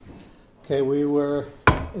Okay, we were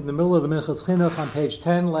in the middle of the Minchas Chinuch on page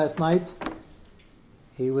 10 last night.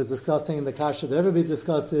 He was discussing the kasha that everybody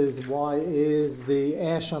discusses, why is the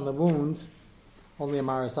ash on the wound only a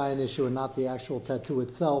Marasayan issue and not the actual tattoo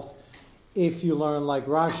itself? If you learn like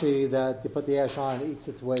Rashi that you put the ash on, it eats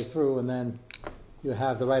its way through, and then you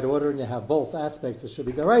have the right order and you have both aspects, it should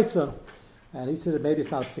be deraisa. And he said that maybe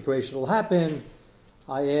it's not psikration will happen.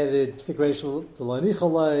 I added psikration to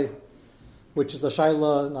lo'nichalei, which is a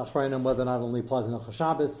shaila nachreinim whether or not only applies in Hilchos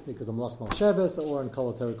Shabbos because of Melachos Sheves or in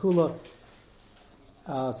Kol HaTorah.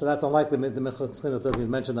 So that's unlikely. The Minchas Chinuch doesn't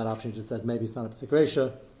even mention that option. It just says maybe it's not a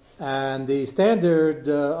psikresha. And the standard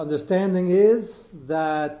understanding is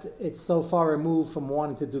that it's so far removed from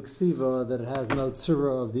wanting to do ksiva that it has no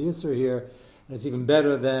tzura of the Isser here, and it's even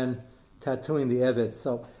better than tattooing the Eved.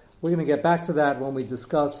 So we're going to get back to that when we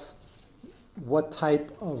discuss what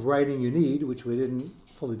type of writing you need, which we didn't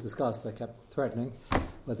fully discuss. I kept threatening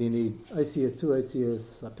whether you need ICS, two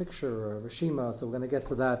ICS, a picture, or a Rishima. So we're going to get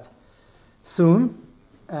to that soon.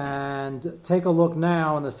 And take a look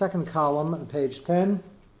now in the second column on page 10.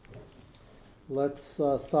 Let's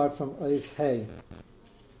start from Ois Hey.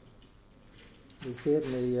 You see it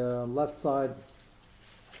in the left side.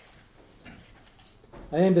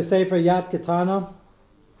 Ayim b'sefer Yad Ketana.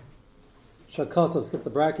 Shakosov, skip the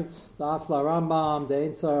brackets. Daf la Rambam, the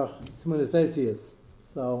Ein Tzarech, Tmunas Eisius.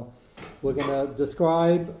 So we're going to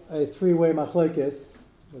describe a three-way machlokes.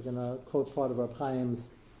 We're going to quote part of Reb Chaim's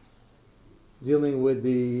dealing with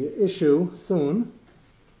the issue soon,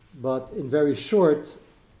 but in very short,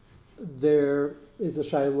 there is a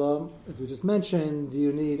shayla, as we just mentioned, do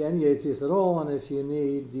you need any ACS at all, and if you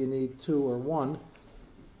need, do you need two or one?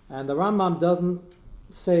 And the Rambam doesn't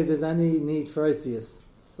say there's any need for ACS.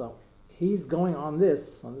 So he's going on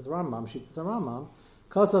this Rambam, Shittas Rambam,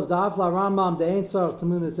 because of Daf la Rambam, the Ein Tzarech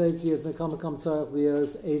Tmunas ACS, Mekam Tzarech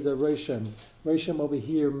Lios Eza Reshim. Reshim over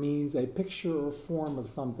here means a picture or form of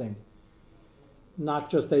something, not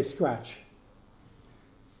just a scratch.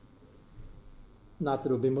 Not that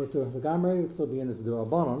it would be mutter v'gamrei, it would still be in his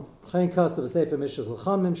d'Rabbanan. Chen kasav v'sefer mishas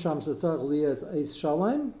l'chamim sham shetzarech liyas eis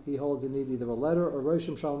shalem. He holds you need either a letter or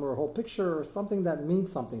roshim shalom or a whole picture or something that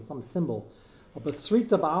means something, some symbol. Of a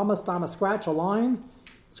srita ba'alma stam, a scratch, a line,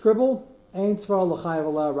 scribble. Ein tzvar l'chayav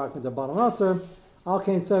ala rak mid'Rabbanan aser. Al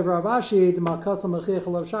kein sever avashi d'ma kasam l'chiyach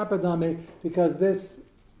alav sharpadami, because this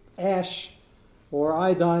ash or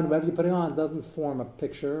iodine, whatever you're putting on, doesn't form a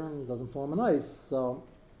picture, doesn't form an ice. So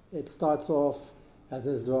it starts off as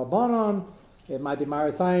is d'Rabbanan. It might be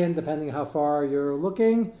Marasayan, depending how far you're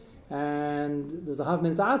looking. And there's a half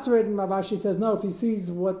minute to answer it, and Rav Ashi says, no, if he sees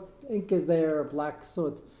what ink is there, black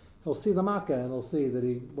soot, he'll see the makkah, and he'll see that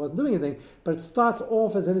he wasn't doing anything. But it starts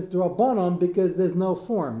off as in it's d'Rabbanan because there's no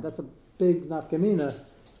form. That's a big nafkamina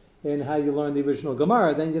in how you learn the original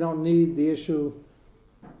Gemara. Then you don't need the issue.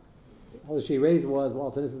 All she raised was, well,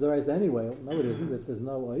 so this is the rice anyway. No, it isn't. If there's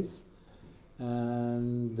no ice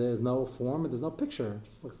and there's no form and there's no picture, it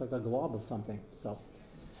just looks like a glob of something. So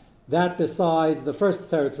that, besides the first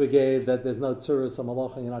teretz we gave, that there's no tzuras or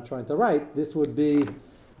malacha, you're not trying to write, this would be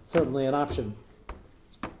certainly an option.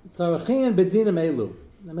 Tzarachin b'dinim elu.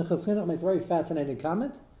 The Minchas Chinuch makes a very fascinating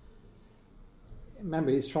comment.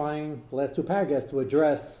 Remember, he's trying the last two paragraphs to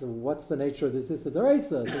address what's the nature of this Issa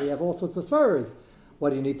D'Oraisa. So we have all sorts of svaras.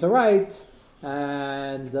 What do you need to write?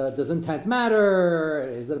 And does intent matter?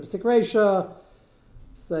 Is it a psikresha?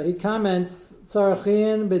 So he comments,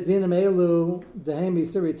 Tzarachin b'dinim elu dehem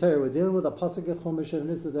b'siri Torah. We're dealing with a pasuk of Chumash of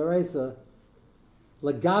Issa D'Oraisa.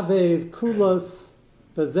 Legavev kulos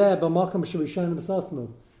b'zeh b'makam sherishonim b'sasmu.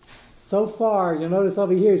 So far, you notice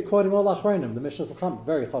over here he's quoting all Achronim, the Mishnah Sacham,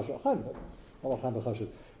 very chashuv, all Achronim chashuv,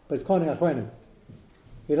 but he's quoting Achronim.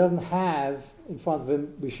 He doesn't have in front of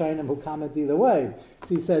him Rishonim who comment either way. So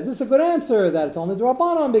he says, this is a good answer, that it's only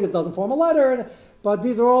d'Rabbanan because it doesn't form a letter, but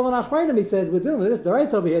these are all in Achronim. He says, we're dealing with this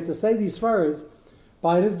D'Oraisa over here, to say these furs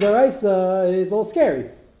by this D'Oraisa is all scary.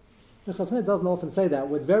 Minchas Chinuch doesn't often say that.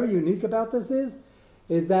 What's very unique about this is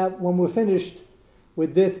that when we're finished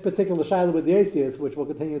with this particular shayla with the Asius, which will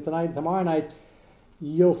continue tonight and tomorrow night,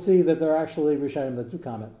 you'll see that there are actually Rishonim that do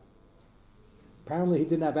comment. Apparently he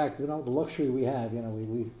didn't have access. We don't have the luxury we have. You know,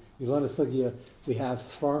 we learn a sugya, we have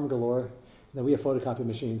Sfarim galore, and then we have photocopy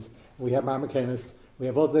machines, we have Marmakanus, we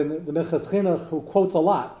have also the Minchas Chinuch who quotes a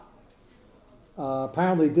lot.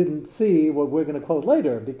 Apparently didn't see what we're going to quote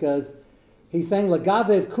later, because he's saying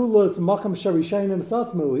Lagavev kulos makam sharishayim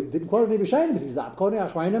sasmu. He didn't quote any Rishayim. He's quoting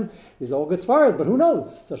Achrayim. These are all good svaras, but who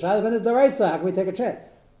knows? So Shalav is D'Oraisa. How can we take a chance?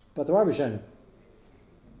 But there are Rishayim.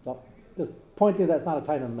 So just pointing that's not a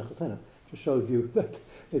time of Minchas Chinuch. Just shows you that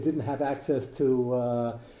they didn't have access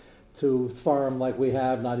to to Sfarim like we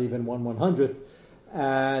have, not even 1/100th.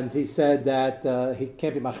 And he said that he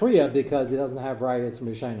can't be Machriya because he doesn't have Rayas from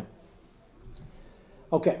Rishonim.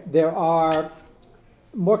 Okay, there are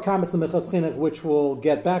more comments in the Minchas Chinuch which we'll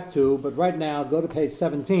get back to, but right now, go to page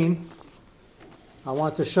 17. I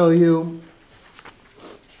want to show you,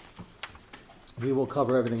 we will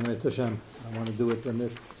cover everything in Mitzvah Hashem. I want to do it in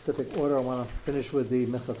this specific order. I want to finish with the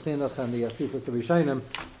Minchas Chinuch and the Asifas of Rishonim,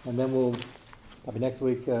 and then we'll, probably next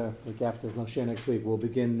week, week after, there's no share next week, we'll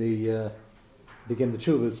begin the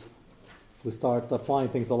Tshuvas. We'll start applying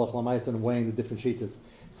things to Halacha L'Maaseh and weighing the different shitas.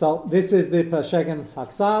 So this is the Pashegan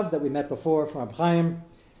Haksav that we met before from Reb Chaim,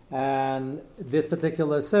 and this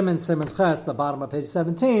particular Siman Ches, the bottom of page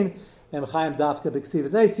 17, Reb Chaim Dafka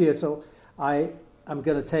B'Ksivas Esia. So I'm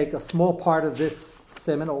going to take a small part of this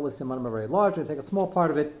Siman, all the Simanim are very large, I'm going to take a small part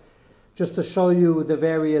of it just to show you the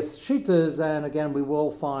various shitas, and again we will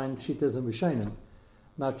find shitas in Rishonim,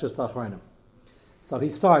 not just Achronim. So he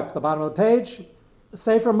starts, the bottom of the page,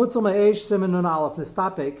 Sefer Mutzel Ma'esh Siman Nun Aleph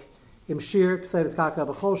Nistapik, Im Shir Kseves Kaka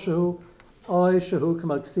B'chol Shehu, Oy Shehu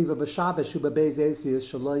K'ma Ksiva B'Shabbos Shu B'Beis Eisius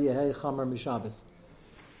Shelo Yehei Chamer M'Shabbos.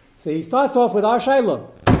 So he starts off with our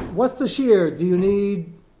Shaila. What's the shear? Do you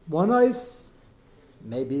need one ice?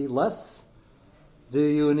 Maybe less? Do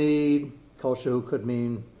you need, Kol Shehu could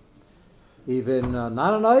mean even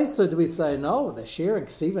not an ice? Or do we say, no, the shear in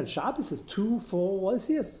Ksiva and Shabbos is 2 full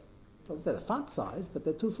Eisius? Doesn't say the font size, but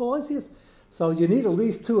they're 2 full Eisius. So you need at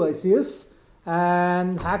least 2 Eisius.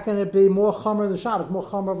 And how can it be more Chomer than Shabbos? More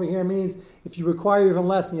Chomer over here means if you require even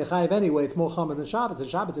less than Yechayiv anyway, it's more Chomer than Shabbos, and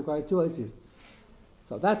Shabbos requires 2 Eisius.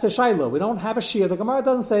 So that's a Shaila. We don't have a shear. The Gemara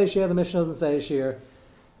doesn't say a shear, the Mishnah doesn't say a shear.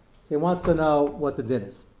 So he wants to know what the din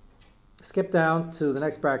is. Skip down to the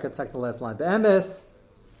next bracket, second to last line. Be'emes,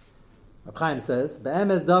 Reb Chaim says,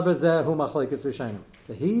 Be'emes davar zeh hu machlekes rishonim.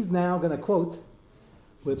 So he's now going to quote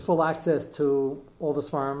with full access to all the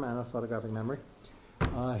Sfarim and a photographic memory.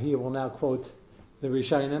 He will now quote the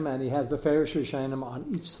Rishonim, and he has Beferish Rishonim on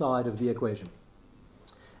each side of the equation.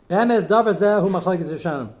 Be'emes davar zeh hu machlekes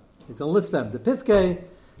rishonim. He's going to list them. The Piskei,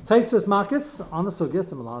 Taisus Makis, on the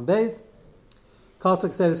Sugis, and Milan Beis.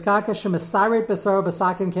 Kosuk says, Kaka Shemesarit Besar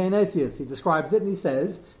Basakin Kainesius. He describes it and he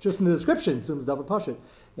says, just in the description, Sums Davar Pashit,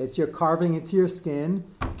 it's you're carving into your skin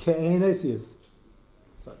Kainesius.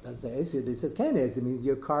 So that's the Asius. He says Kainesius. It means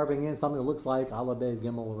you're carving in something that looks like Allah Beis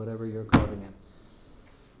Gimel or whatever you're carving in.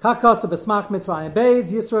 Kakasa Besmach Mitzvah and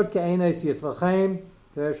Beis, Yisrod Kainesius V'chaim,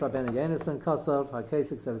 Perish Rabbeinu Yenison Kasav,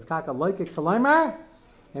 HaKesik says, Kaka Loike Kalaimar,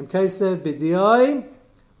 Em Kesev B'dioi,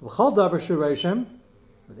 V'chol Davar Shureshim.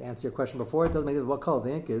 To answer your question before, it doesn't make it what color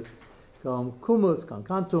the ink is. Gom kumus, kan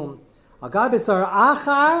kantum. Agabisar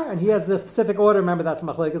achar, and he has the specific order. Remember, that's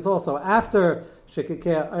machlekes also. After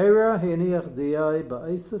shekikeh eira, hiniach diyai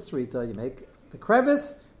ba'isas rita, you make the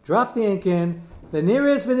crevice, drop the ink in.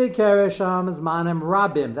 V'niris v'nikere sham zmanim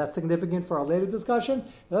rabim. That's significant for our later discussion.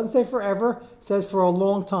 It doesn't say forever. It says for a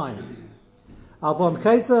long time. Alvom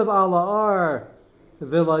kaisav ala'ar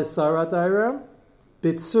v'lai sarat eira.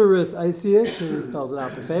 Bitsuras Isius, he spells it out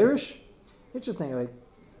for Farish. Interesting, like,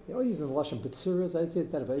 they always use in the Lashon Bitsuras Isius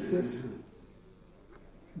instead of Isius.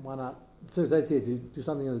 Why not? Bitsuras Isius, you do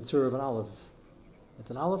something in the Tzur of an olive. It's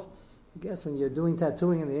an olive. I guess when you're doing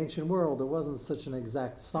tattooing in the ancient world, it wasn't such an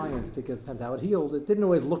exact science because it depends how it healed. It didn't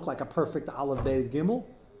always look like a perfect olive Beis Gimel.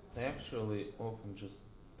 They actually often just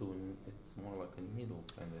doing, it's more like a needle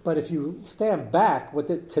kind of. But if you stand back with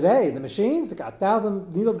it today, the machines, they got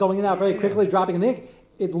 1,000 needles going in and out very quickly, dropping in the ink.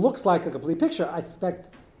 It looks like a complete picture. I suspect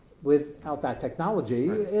without that technology,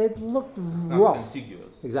 it looked rough. Not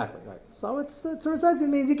contiguous. Exactly, right. So it's it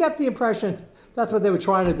means you get the impression that's what they were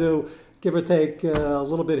trying to do, give or take a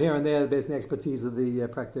little bit here and there, based on the expertise of the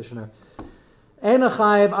practitioner. And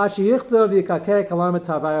for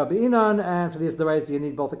this device, you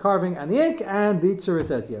need both the carving and the ink and the tzuris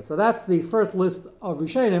esia. So that's the first list of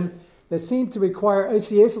Rishonim that seem to require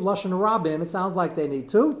Esias Lashon Rabim. It sounds like they need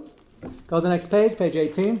 2. Go to the next page, page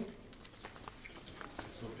 18.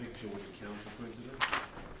 So picture would count according to them?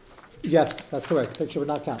 Yes, that's correct. Picture would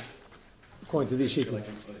not count, according to these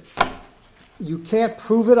sheets. You can't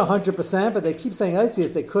prove it 100%, but they keep saying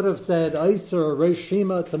Isius. They could have said Is or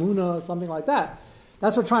Reshima, Tamuna, something like that.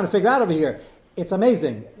 That's what we're trying to figure out over here. It's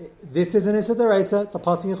amazing. This is an Issa Deraisa. It's a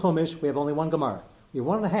Pasuk in Chumash. We have only 1 Gemara. We have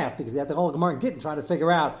 1.5 because we have the whole Gemara and Gittin trying to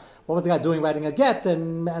figure out what was the guy doing writing a Get,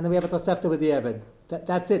 and then we have a Tosefta with the Eved.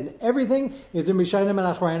 That's it. And everything is in Rishonim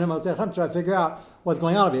and Achrayim. I was trying to figure out what's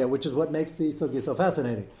going on over here, which is what makes the Sugi so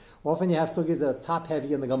fascinating. Often you have Sugis that are top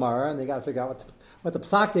heavy in the Gemara, and they got to figure out what the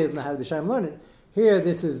Psak is and how the B'Shem learn it. Here,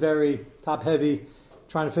 this is very top heavy,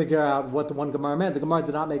 trying to figure out what the one Gemara meant. The Gemara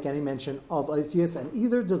did not make any mention of Oisius, and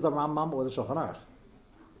either does the Rambam or the Shulchan Aruch.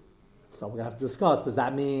 So we're going to have to discuss, does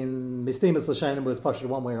that mean Mistimus L'Shenim was pushed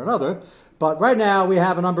one way or another? But right now we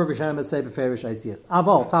have a number of Rishonim that say Beferish Oisius.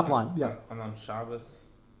 Aval, top line. Yeah. And on Shabbos,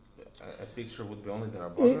 a picture would be only the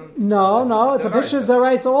Rabbanan? No, it's a picture's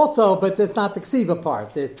Deraisa also, but it's not the Ksiva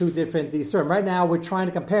part. There's two different Yisurim. Right now we're trying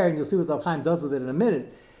to compare, and you'll see what the Chaim does with it in a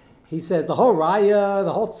minute. He says the whole Raya,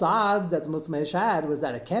 the whole Tzad that the Mutzmeish had was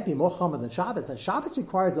that it can't be more Chomer than Shabbos, and Shabbos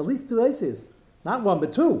requires at least 2 Oisius. Not 1,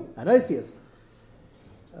 but 2, an Oisius.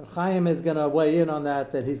 Chaim is going to weigh in on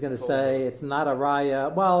that he's going to say it's not a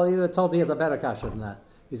Raya. Well, he told he has a better kasha than that.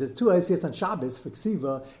 He says 2 Oisius on Shabbos for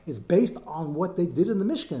Ksiva is based on what they did in the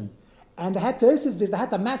Mishkan. And they had to Oisius because they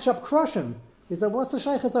had to match up Krushim. He said, what's the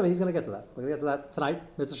Sheikhs of it? He's going to get to that. We're going to get to that tonight,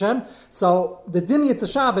 Mr. Shem. So the Dimya to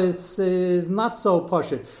Shabbos is not so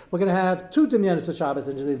poshut. We're going to have 2 Dimyanis to Shabbos,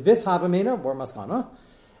 and this Havamina, or Maskana.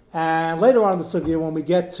 And later on in the Sugya, when we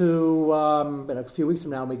get to, in a few weeks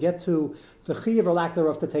from now, when we get to the Chiyav or lack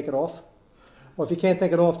thereof to take it off, or if you can't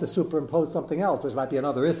take it off, to superimpose something else, which might be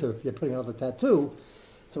another Isser, if you're putting another tattoo.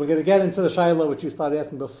 So we're going to get into the Shaila, which you started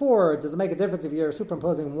asking before. Does it make a difference if you're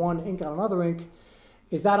superimposing one ink on another ink?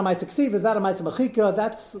 Is that a Maisa Ksiva? Is that a Maisa Mechika?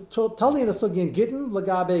 That's totally in a Sugya in Gittin,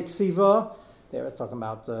 Lagabe Ksiva. There it's talking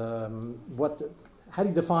about how do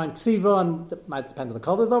you define Ksiva, and it might depend on the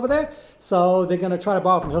colors over there. So they're going to try to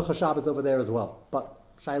borrow from Hilchah Shabbos over there as well. But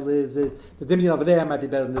Shaila is the Dimyan over there might be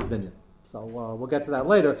better than this Dimyan. So we'll get to that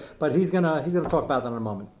later. But he's gonna talk about that in a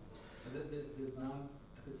moment.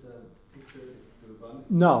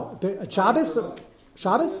 No, Shabbos,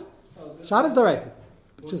 Deraisa,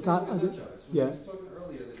 which is not. Yeah.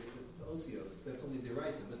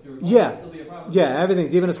 Yeah,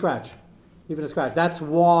 everything's even a scratch. That's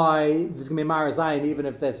why there's going to be Mara Zion, even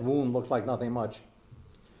if this wound looks like nothing much.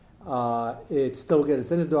 It's still good.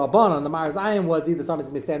 It's in his Durabanan. The Mara Zion was either somebody's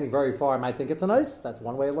going to be standing very far and might think it's a nice. That's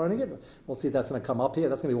one way of learning it. We'll see if that's going to come up here.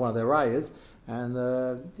 That's going to be one of their rayas. And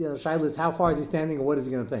Shaila is how far is he standing and what is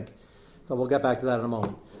he going to think? So we'll get back to that in a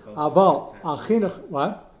moment. Aval,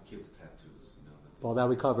 what? Kids' tattoos. Well, that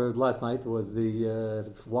we covered last night was the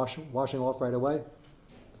washing off right away.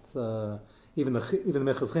 It's even the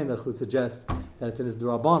Mechas Chinuch who suggests that it's in his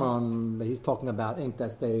Durabanan, he's talking about ink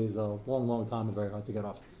that stays a long, long time and very hard to get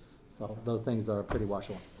off. So those things are pretty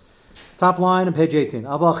washable. Top line on page 18.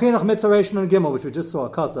 Aval Chinuch Mitzvah and Gimel, which we just saw.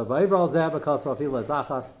 Kasa Vayivral Zev Kasa Afila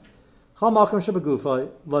Zachas Chol Malkim Shebegufay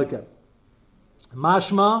Loike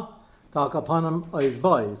Mashma Talk upon him ois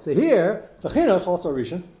boy. So here, the Chinuch, also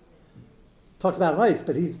Rishon, talks about an ois,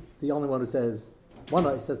 but he's the only one who says, one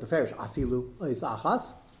ois says beferish, afilu ois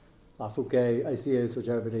achas, lafuke oisius, which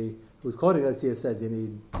everybody who's quoting oisius says you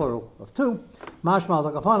need plural of 2. Mashma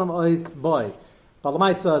talk upon him ois boy. But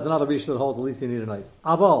Lamaisa is another Rishon that holds at least you need an ois.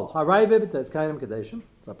 Avol, harayvid, it's kainam kadeshim.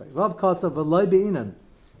 Vav kasa v'loy be'inan.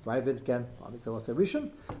 Ravid, again, obviously, we'll say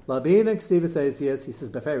Rishon. Labinan, Ksivas, Aesius, he says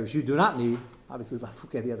beferish, you do not need. Obviously, the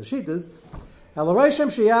other sheetas. El Roshim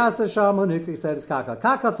Shiyas Shamun Hikri said is Kaka.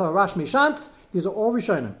 Kaka so Rash Mishantz, these are all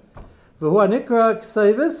Rishonim. V'hu Nikra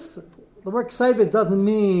Ksivis, the word Ksivis doesn't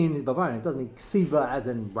mean, he's Bavarian, it doesn't mean Ksiva as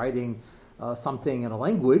in writing something in a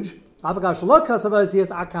language. Avagav Shalokas of Aesius,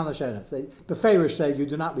 Akan Lashenim. Beferish say, you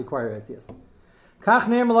do not require Aesius. Kach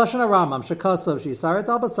near Melashon Aramam, Shakasav, Shisaret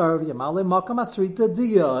al Basarav, Yamale Makam Asrita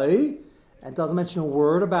Diyai, and doesn't mention a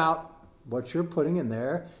word about what you're putting in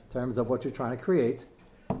there in terms of what you're trying to create.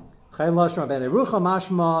 So that's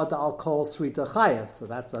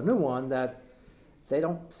a new one that they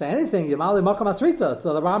don't say anything. Yamali Makam Asrita.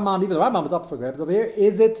 So the Rambam, even the Rambam is up for grabs over here.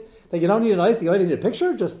 Is it that you don't need an ice, you don't even need a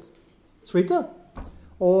picture, just Srita?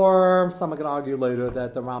 Or someone can argue later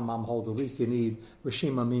that the Rambam holds at least you need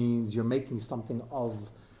Rishima means you're making something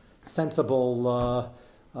of sensible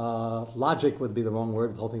logic would be the wrong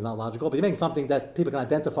word. The whole thing's not logical, but you're making something that people can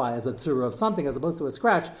identify as a tzura of something as opposed to a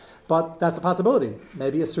scratch. But that's a possibility.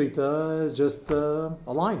 Maybe a srita is just a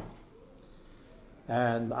line.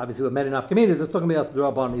 And obviously with many enough communities, it's still going to be us to draw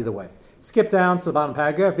upon either way. Skip down to the bottom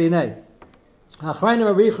paragraph.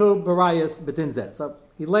 So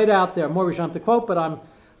he laid out there more Rishon to quote, but I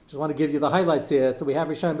just want to give you the highlights here. So we have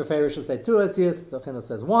Rishon Beferish who say 2 Etzias, the Chinuch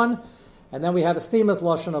says 1. And then we have a Stemas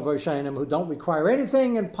Lashon of Rishonim who don't require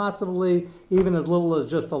anything and possibly even as little as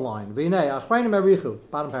just a line. V'inei, Achrayim Erichu,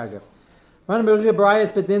 bottom paragraph. Raya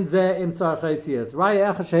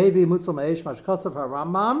Echa Shehevi Mutzal Me'esh Mashkasav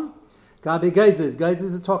HaRambam Gabi Geizes.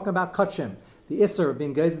 Geizes is talking about Kachim. The Isser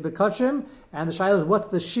being Geizes B'Kachim. And the Shaila is what's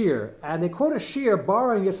the shear? And they quote a shear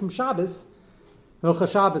borrowing it from Shabbos. Milcha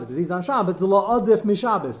Shabbos, because he's on Shabbos. The Lo Adif Mi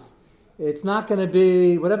Shabbos. It's not going to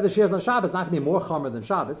be, whatever the shear is on Shabbos, it's not going to be more Chomer than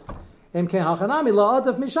Shabbos. Im ken hachanami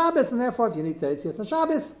la'adav mishabes, and therefore if you need to Eisias on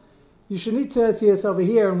Shabbos, you should need to Eisias over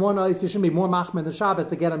here in one ice. You should be more machmer than Shabbos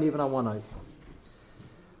to get him even on one ice.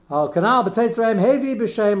 Al kanal b'teis reim hevi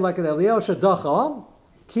b'shem like an Eliyahu shadacha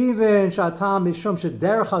kivin shatam mishum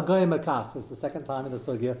shederach hagoyim akach. This is the second time in the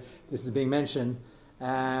sugya this is being mentioned,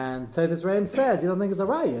 and Tevis Reim says you don't think it's a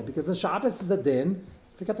raya because the Shabbos is a din.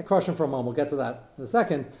 Forget the crushing for a moment. We'll get to that in a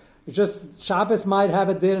second. It's just Shabbos might have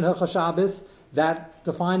a din in Hilchos Shabbos that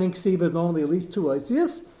defining ksiba is normally at least two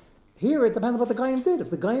ices. Here it depends on what the Goyim did. If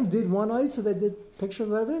the Goyim did one ice, so they did pictures,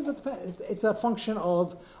 whatever it is, it's a function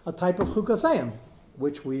of a type of chukasayim,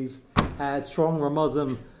 which we've had strong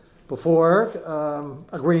ramazim before,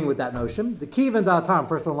 agreeing with that notion. The kivan da'atam,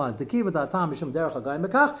 first one lines, the kivan da'atam mishum derech hagayim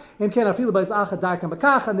mekach, im ken afilu b'is acha darkem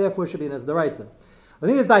mekach, and therefore should be in as deraisa. The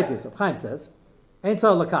thing is daitis, Reb Chaim says, ain't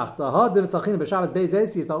so lakach, the hadim tzachina b'Shabbos beis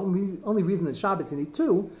eitzi is the only reason that Shabbos you need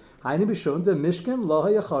two, hayni b'shum de mishkan lo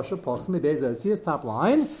ha'yachasha pochs mi beis eitzi is top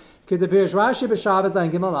line, kedabir Rashi b'Shabbos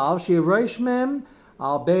ein gimel al, she'yirosh mem,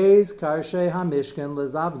 al beis karshe hamishkan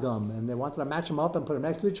lezavgam, and they wanted to match them up and put them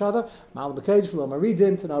next to each other. Mal b'keish v'lo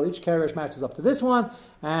maridin, to know each karish matches up to this one,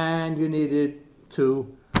 and you needed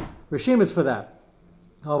two rishimos for that.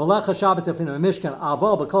 Malacha Shabbos yafinu mishkan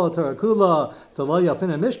aval b'kol Torah kula to lo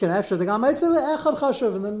yafinu mishkan after the gam echad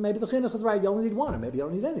chashuv, and then maybe the chinuch is right. You only need one, or maybe you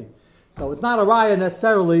don't need any. So it's not a raya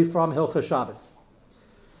necessarily from Hilchos Shabbos.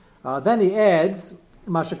 Then he adds.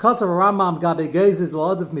 Mashakasa Rambam Gabe Gezes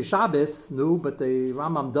Lord of Mishabis, no, but the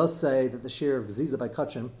Rambam does say that the shear of Geziza by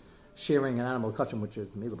Kachim, shearing an animal Kachim, which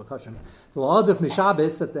is Mila by Kachim, the Lord of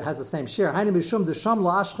Mishabis that has the same shear. Haini Mishum the Sham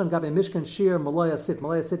La Ashkan Gabe Mishkan shear Malaya Sit.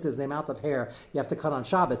 Malaya Sit is the amount of hair you have to cut on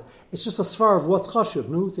Shabbos. It's just a svar of what's Chashuv.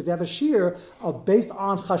 No, so if you have a shear based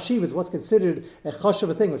on Chashiv, is what's considered a Chashuv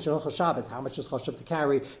a thing, which is Shabbos. How much is Chashuv to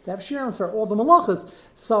carry? They have shearing for all the malachas.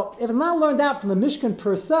 So if it's not learned out from the Mishkan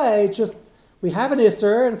per se, just we have an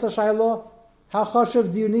Isser, and it's a Shayla. How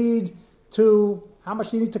chashuv do you need to, how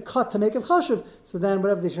much do you need to cut to make it chashuv? So then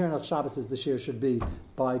whatever the shear of Shabbos is, the shear should be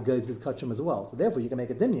by Gezes Kachim as well. So therefore you can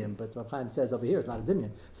make a Dimion, but Rav Chaim says over here it's not a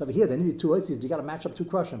Dimion. So over here they needed two ices, you got to match up two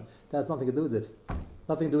crushim. That has nothing to do with this.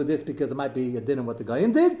 Nothing to do with this because it might be a din in what the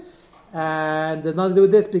Goyim did, and there's nothing to do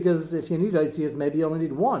with this because if you need ices, maybe you only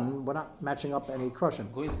need one. We're not matching up any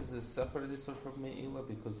crushim. Gezes is separate from Meila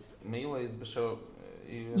because Meila is b'shal.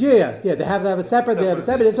 Yeah. They have a separate. They have a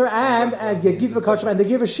separate Isser, and you give a kachim, and they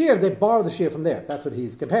give a shear. They borrow the shear from there. That's what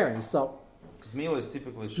he's comparing. So, because Meila is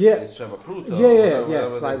typically Sheva Pruta.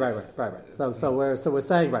 Right. So we're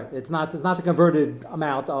saying right. It's not the converted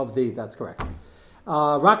amount of the. That's correct.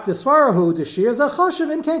 Rak desfarahu the shears are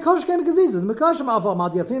chashuv im kein kosh kein geziz the mekashim aval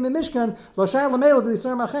madiyafim in mishkan lo shayla lemeil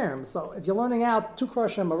v'lisur macherim. So if you're learning out two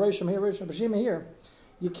krushim, a rishim here, rishim b'shima here,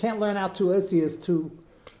 you can't learn out two esias to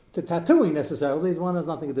tattooing necessarily. One has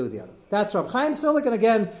nothing to do with the other. That's Rab Chaim's chilik, and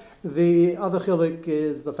again, the other chilik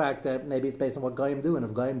is the fact that maybe it's based on what Goyim do, and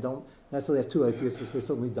if Goyim don't necessarily have two Isers, which they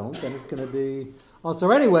certainly don't, then it's going to be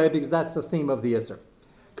also anyway, because that's the theme of the Isser.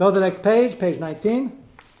 Go to the next page, page 19.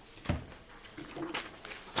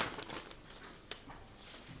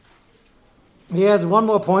 He has one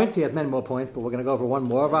more point. He has many more points, but we're going to go over one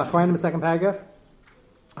more. The second paragraph.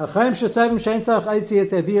 So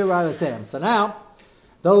now,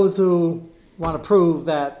 those who want to prove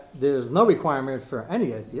that there's no requirement for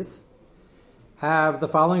any Esius have the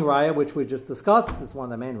following raya, which we just discussed. It's one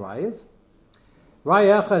of the main rayas.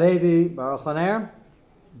 Raya echad hevi baruch laner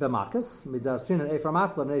b'makas midasin and ephraim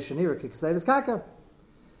akla b'nei shenir k'kasevis kaka.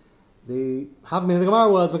 The Havmin of the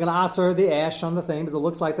Gemara was we're going to answer the ash on the things. It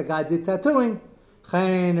looks like the guy did tattooing.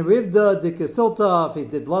 Chayin rivda dikasilta, if he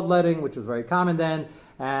did bloodletting, which was very common then,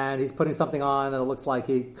 and he's putting something on and it looks like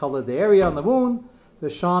he colored the area on the wound. The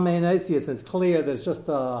Sham and Isius, it's clear that it's just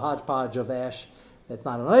a hodgepodge of ash. It's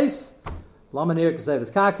not an ice. Lamanir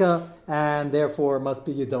Kasevis Kaka, and therefore must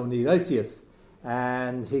be you don't need Isius.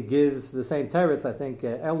 And he gives the same teretz. I think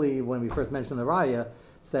Eli, when we first mentioned the Raya,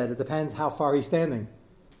 said it depends how far he's standing.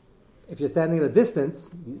 If you're standing at a distance,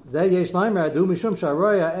 he's just standing at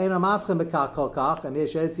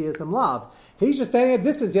a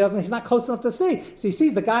distance. He's not close enough to see. So he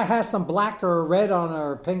sees the guy has some black or red on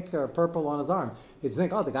or pink or purple on his arm. He's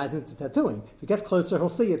thinking, the guy's into tattooing. If he gets closer, he'll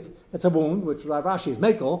see it's a wound, which Rashi is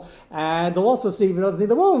makel, and he'll also see, if he doesn't see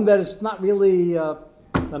the wound, that it's not really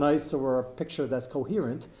an ice or a picture that's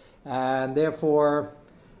coherent, and therefore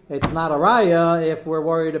it's not a raya if we're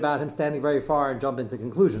worried about him standing very far and jump into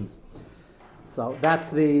conclusions. So that's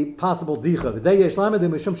the possible dicha. Therefore,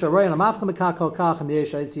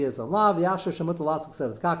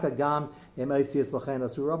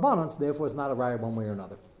 it's not a raya one way or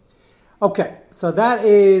another. Okay, so that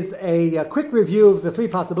is a quick review of the three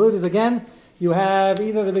possibilities. Again, you have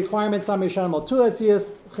either the requirements on Mishan or 2 Etzias,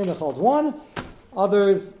 Chinuch holds 1.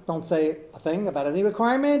 Others don't say a thing about any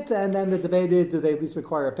requirement, and then the debate is, do they at least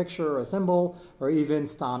require a picture or a symbol, or even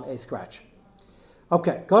stam a scratch?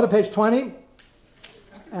 Okay, go to page 20.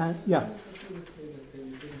 And yeah.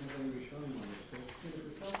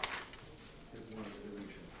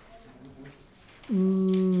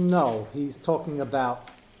 No, he's talking about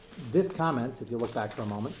this comment, if you look back for a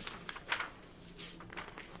moment.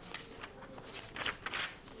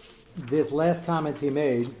 This last comment he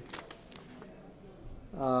made,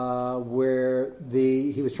 where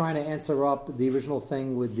he was trying to answer up the original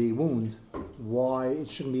thing with the wound, why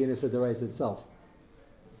it shouldn't be in Issa D'Oraisa itself.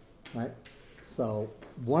 Right? So,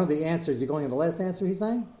 one of the answers, you're going in the last answer, he's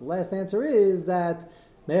saying? The last answer is that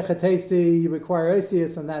Me'echatesi, you require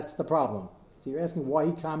Osius, and that's the problem. So you're asking why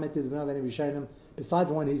he commented without any Rishonim besides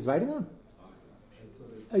the one he's writing on?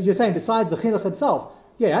 You're saying besides the Chinuch himself.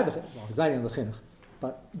 Yeah, he's writing on the Chinuch.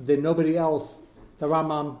 But then nobody else, the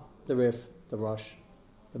Rambam, the Rif, the Rosh,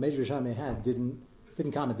 the major Rishonim they had didn't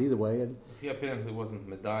comment either way. And he apparently wasn't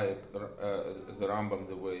Medayek, the Rambam,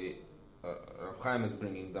 the way Rav Chaim is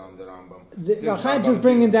bringing down the Rambam. Rav Chaim just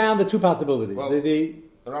bringing down the two possibilities. Well,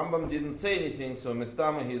 Rambam didn't say anything, so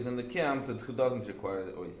Mestama, he's in the camp who doesn't require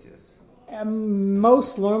the OECS.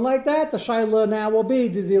 Most learn like that. The shaila now will be,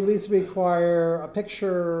 does he at least require a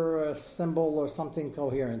picture, a symbol, or something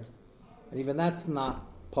coherent? And even that's not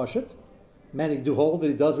pashut. Many do hold that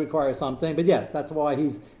he does require something, but yes, that's why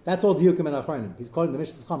that's all diukim and achronim. He's quoting the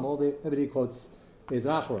Mishnah Chacham, everybody quotes is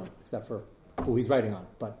achron, except for who he's writing on.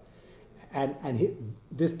 But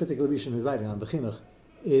this particular Mishnah he's writing on, the Chinuch,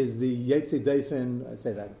 is the Yetzei Deifin, I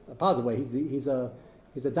say that a positive way, he's a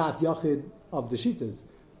Das Yachid of the Shitas.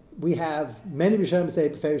 We have many Rishonim say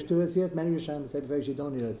Beferish 2 Esiyas, many Rishonim say Beferish you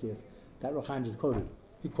don't need Esiyas. That Rav Chaim just quoted.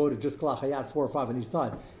 He quoted just Kalach Hayat 4 or 5 on each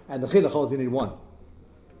side. And the Chinuch holds you need 1.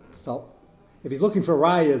 So, if he's looking for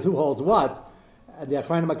Rayas, who holds what? And the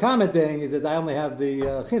Achronim are commenting, he says, I only have the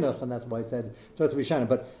Chinuch, and that's why I said, so it's Rishonim.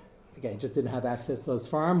 But, again, he just didn't have access to those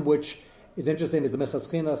farm, which is interesting, is the Minchas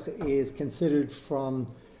Chinuch is considered from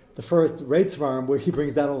the first Reitz farm, where he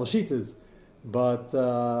brings down all the Shitas. But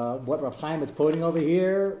what Rav Chaim is quoting over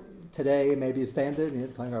here today may be a standard.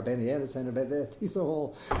 He's calling Rabbeinu Yedus, these are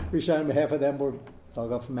all Rishonim. Half of them were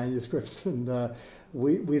dug up from manuscripts, and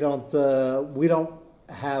we don't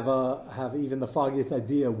have even the foggiest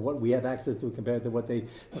idea of what we have access to compared to what the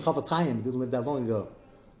Chafetz Chaim didn't live that long ago.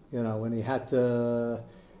 You know, when he had to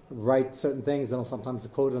write certain things, and sometimes the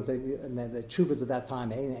quote and say, and the tshuvas at that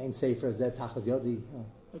time ain't safer zeh tachas yodi.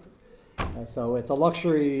 So it's a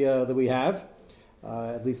luxury that we have,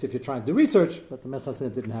 at least if you're trying to do research, but the Minchas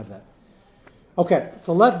didn't have that. Okay,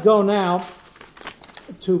 so let's go now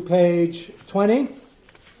to page 20,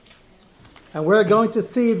 and we're going to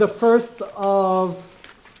see the first of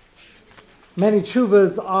many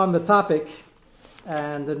tshuvas on the topic,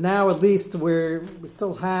 and now at least we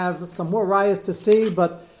still have some more rayas to see,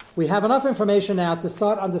 but we have enough information now to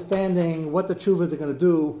start understanding what the tshuvas are going to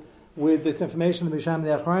do with this information, the Misham,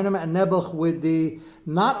 the Achronim, and Nebuch with the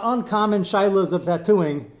not uncommon shilas of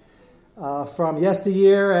tattooing from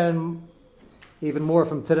yesteryear and even more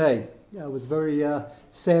from today. I was very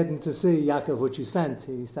saddened to see, Yaakov, what you sent.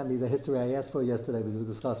 He sent me the history I asked for yesterday. We were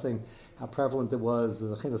discussing how prevalent it was,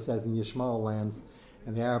 the Chinuch says, in Yishmael lands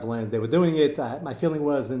and the Arab lands. They were doing it. My feeling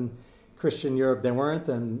was in Christian Europe they weren't,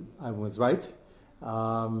 and I was right.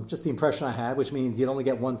 Just the impression I had, which means you'd only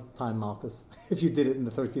get one time Malchus if you did it in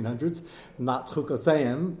the 1300s, not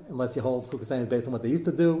Chukosayim, unless you hold Chukosayim based on what they used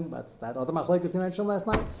to do. That's that other machlekes you mentioned last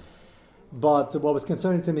night. But what was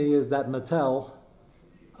concerning to me is that Mattel,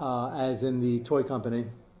 as in the toy company,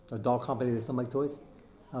 a doll company that still make toys.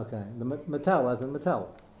 Okay, the Mattel, as in Mattel.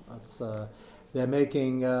 That's they're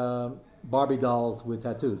making Barbie dolls with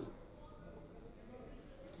tattoos.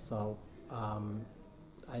 So,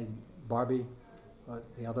 Barbie.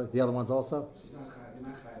 The other ones also?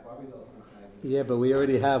 Yeah, but we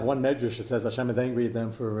already have one medrash that says Hashem is angry at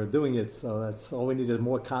them for doing it, so that's all we need is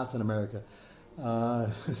more costs in America.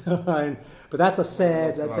 But that's a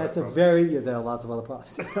sad, that's a very, there are lots of other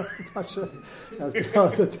problems. I'm not sure that's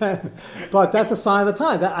the 10. But that's a sign of the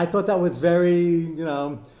time. I thought that was very,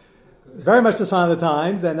 very much the sign of the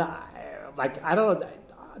times, and I don't know.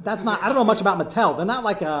 I don't know much about Mattel. They're not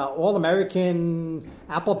like a all-American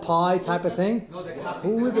apple pie type of thing. No,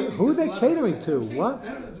 who are they catering to? What?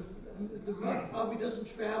 The meat probably doesn't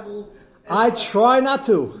travel. I try not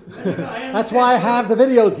to. That's why I have the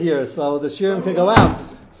videos here, so the shirim can go out,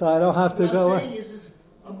 so I don't have to go. What I'm saying is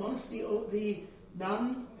amongst the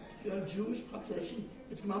non Jewish population,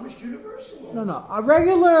 it's mamish universal. No. A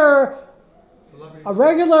regular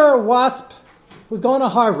WASP who's going to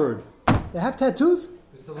Harvard, they have tattoos?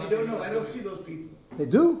 I don't know. I don't see those people. They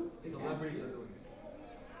do? Celebrities are doing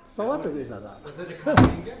it. Celebrities are not. Was it a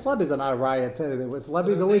cutting edge? Celebrities are not a riot. Celebrities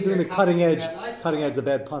So always say doing the you're cutting edge. copying that lifestyle. Cutting edge is a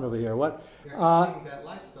bad pun over here. What? They're copying that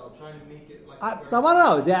lifestyle, trying to make it like. I want to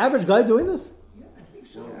know, is the average guy doing this? Yeah, I think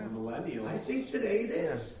so. Well, the millennials. I think today it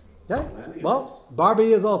is. Okay. Well,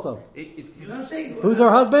 Barbie is also. I'm saying, Who's her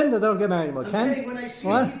husband? They don't get married anymore. I'm Ken? saying when I see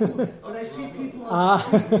What? people, when I see people on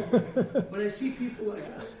the street, when I see people like,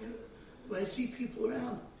 when I see people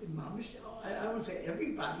around in mamish, I wouldn't say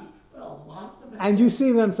everybody, but a lot of them. And you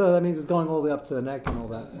see them, so that means it's going all the way up to the neck and all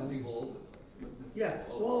that. Yeah,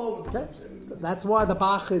 all over the Okay. place. I mean, So that's why the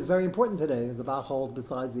Bach is very important today. The Bach holds,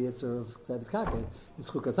 besides the Yisr of Ksevus Kake, is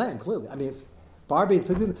Chukasayim, clearly. I mean, if Barbie's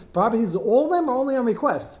is all of them or only on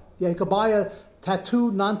request? Yeah, you could buy a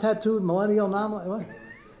tattooed, non-tattooed, millennial, what?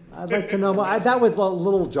 I'd like to know more. That was a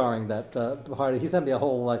little jarring, that part. He sent me a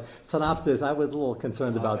whole synopsis. I was a little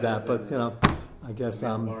concerned about that, but, I guess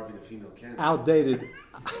I'm Barbie, the female Ken. outdated.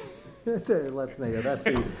 That's the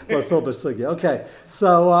Losoba Sugya. Okay,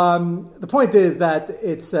 so the point is that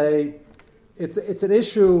it's an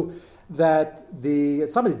issue that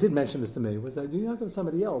somebody did mention this to me. Was that you of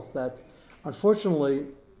somebody else that unfortunately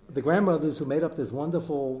the grandmothers who made up this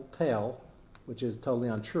wonderful tale, which is totally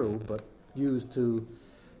untrue, but used to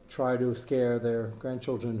try to scare their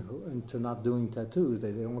grandchildren into not doing tattoos.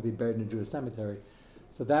 They don't want to be buried in a Jewish cemetery.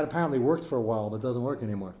 So that apparently worked for a while, but doesn't work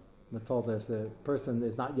anymore. I was told that if the person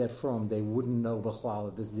is not yet from, they wouldn't know b'chlal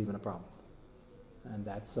that this is even a problem. And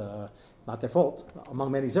that's not their fault.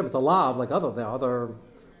 Among many servants, the lav, like there are other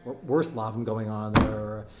worse lavim going on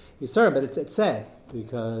there. But it's sad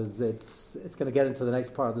because it's going to get into the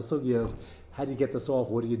next part of the sugya of how do you get this off,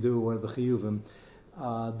 what do you do, what are the chiyuvim.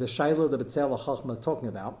 The Shaila, the B'Tzel Chachma is talking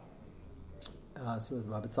about, so it was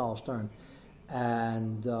Rabbi Tzal Stern,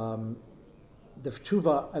 and the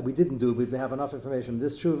tshuva we didn't do because we have enough information.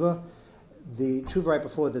 This tshuva, the tshuva right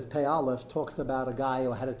before this Pei Aleph talks about a guy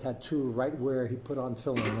who had a tattoo right where he put on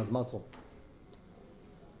tefillin on his muscle.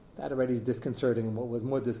 That already is disconcerting. And what was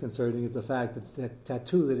more disconcerting is the fact that the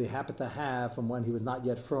tattoo that he happened to have from when he was not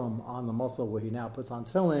yet from on the muscle where he now puts on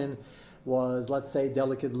tefillin was, let's say,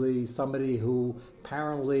 delicately somebody who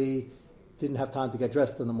apparently didn't have time to get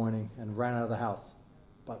dressed in the morning and ran out of the house.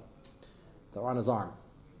 But they're on his arm.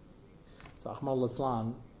 So Ahmad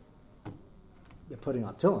al-Islam, you're putting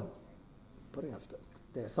on tefillin.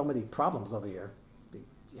 There are so many problems over here.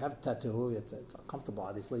 You have a tattoo, it's uncomfortable,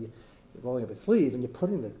 obviously. You're rolling up his sleeve and you're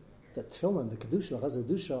putting the tefillin, the kedusha, the chazar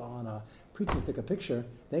dusha on a preacher to take a picture.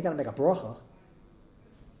 They got to make a bracha.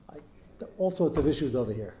 All sorts of issues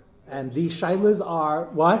over here. And these shailas are,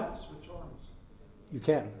 what? Switch arms. You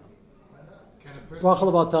can't. Can a person Bracha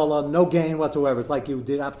levatala, no gain whatsoever. It's like you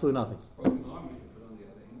did absolutely nothing. broken arm you can put on the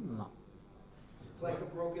other hand? No. it's like a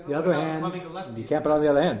broken The arm. other How hand, about plumbing a left you knee? can't put on the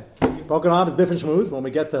other hand. Broken arm is different shmooze. When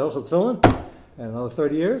we get to Hilchos Tefillin, in another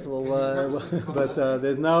 30 years,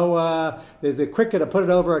 there's there's a quicker to put it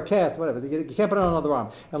over a cast, whatever. You can't put it on another arm.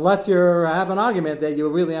 Unless you have an argument that you're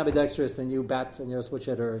really ambidextrous and you bat and you're a switch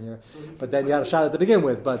hitter, but then you had a shot at to begin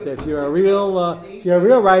with. But if you're a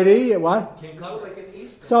real righty, what? Can't cover Like an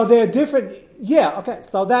East So they're different. Yeah, okay.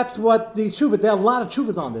 So that's what these chuvas. There are a lot of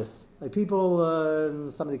chuvas on this. Like people,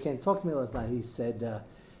 somebody came to talk to me last night. He said,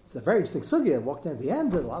 it's a very interesting sugya. I walked in at the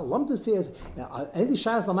end, a lot of lumdus here. Any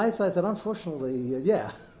shaylas lamaisa? I said, unfortunately,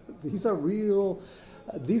 these are real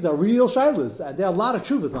shaylas. And there are a lot of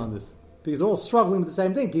chuvas on this. Because they're all struggling with the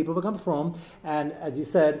same thing. People become from, and as you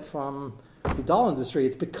said, from the doll industry,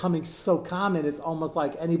 it's becoming so common, it's almost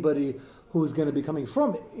like anybody who's going to be coming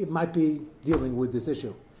from it might be dealing with this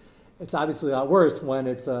issue. It's obviously a lot worse when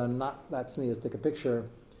it's not that sneeze, take a picture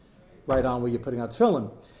right on where you're putting out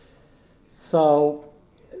tefillin. So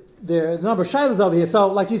there are a number of shaylas over here. So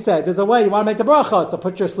like you said, there's a way you want to make the bracha. So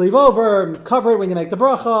put your sleeve over and cover it when you make the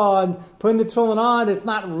bracha and putting the tefillin on. It's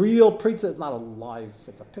not real pizza. It's not alive.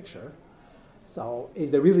 It's a picture. So is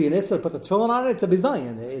there really an issa to put the tefillin on it? It's a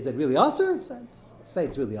bizayin. Is it really aser? Say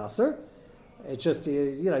it's really aser. It's just,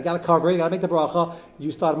 you got to cover it, you got to make the bracha.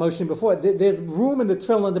 You started motioning before. There's room in the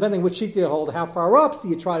tefillin, depending which sheet you hold, how far up, so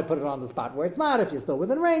you try to put it on the spot where it's not, if you're still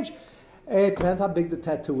within range. It depends how big the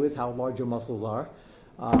tattoo is, how large your muscles are.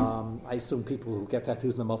 I assume people who get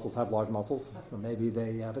tattoos in the muscles have large muscles. Or maybe but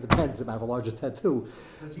it depends, they might have a larger tattoo.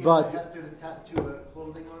 Does he But have to tattoo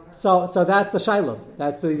clothing on her? So that's the shaila.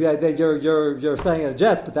 That's you're saying it a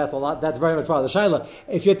jest, but that's a lot. That's very much part of the shaila.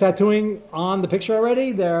 If you're tattooing on the picture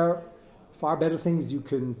already, there are far better things you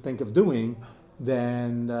can think of doing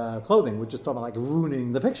than clothing. We're just talking about like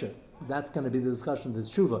ruining the picture. That's going to be the discussion of this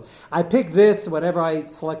tshuva. I pick this, whenever I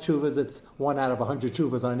select tshuvas, it's 1 out of 100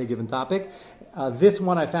 tshuvas on any given topic. This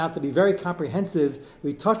one I found to be very comprehensive.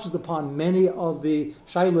 It touches upon many of the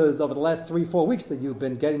shaylas over the last 3-4 weeks that you've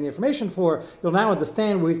been getting the information for. You'll now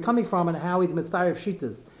understand where he's coming from and how he's mitzvah of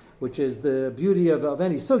shitas, which is the beauty of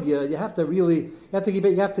any sugya. You have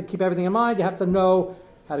to keep everything in mind. You have to know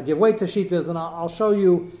how to give weight to shitas, and I'll show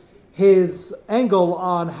you his angle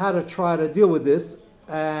on how to try to deal with this.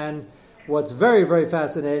 And what's very, very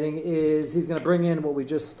fascinating is he's going to bring in what we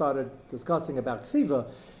just started discussing about ksiva.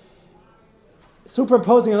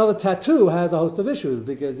 Superimposing another tattoo has a host of issues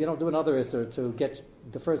because you don't do another isser to get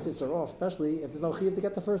the first isser off, especially if there's no chiyuv to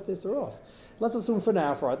get the first isser off. Let's assume for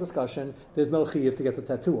now, for our discussion, there's no chiyuv to get the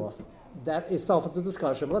tattoo off. That itself is a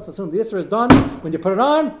discussion, but let's assume the isser is done when you put it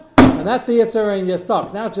on, and that's the isser and you're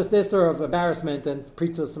stuck. Now it's just the isser of embarrassment and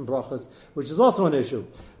pritzos and brachas, which is also an issue.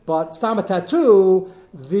 But stam a tattoo,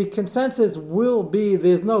 the consensus will be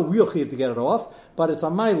there's no real chiyuv to get it off, but it's a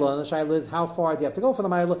maila, and the shayla is how far do you have to go for the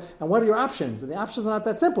maila, and what are your options? And the options are not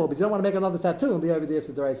that simple, because you don't want to make another tattoo and be over the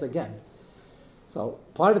Yisra D'Oraisa again. So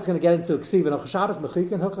part of it's going to get into ksiv and Hilchos Shabbos,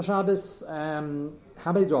 mechik and Hilchos Shabbos,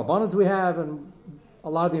 how many drabanas we have, and a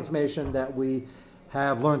lot of the information that we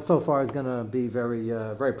have learned so far is going to be very,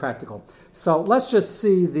 very practical. So let's just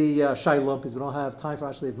see the shayla, because we don't have time for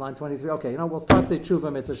actually it's 9:23. Okay, we'll start the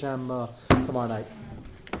tshuva mitzvah Hashem tomorrow night.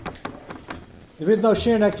 There is no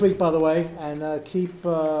shir next week, by the way, and keep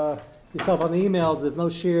yourself on the emails. There's no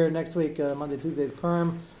shir next week. Monday, Tuesday is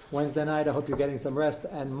perm. Wednesday night, I hope you're getting some rest.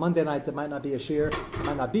 And Monday night, there might not be a shir. I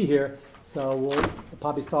might not be here. So we'll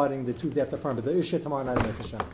probably starting the Tuesday after perm. But there is shir tomorrow night, mitzvah Hashem.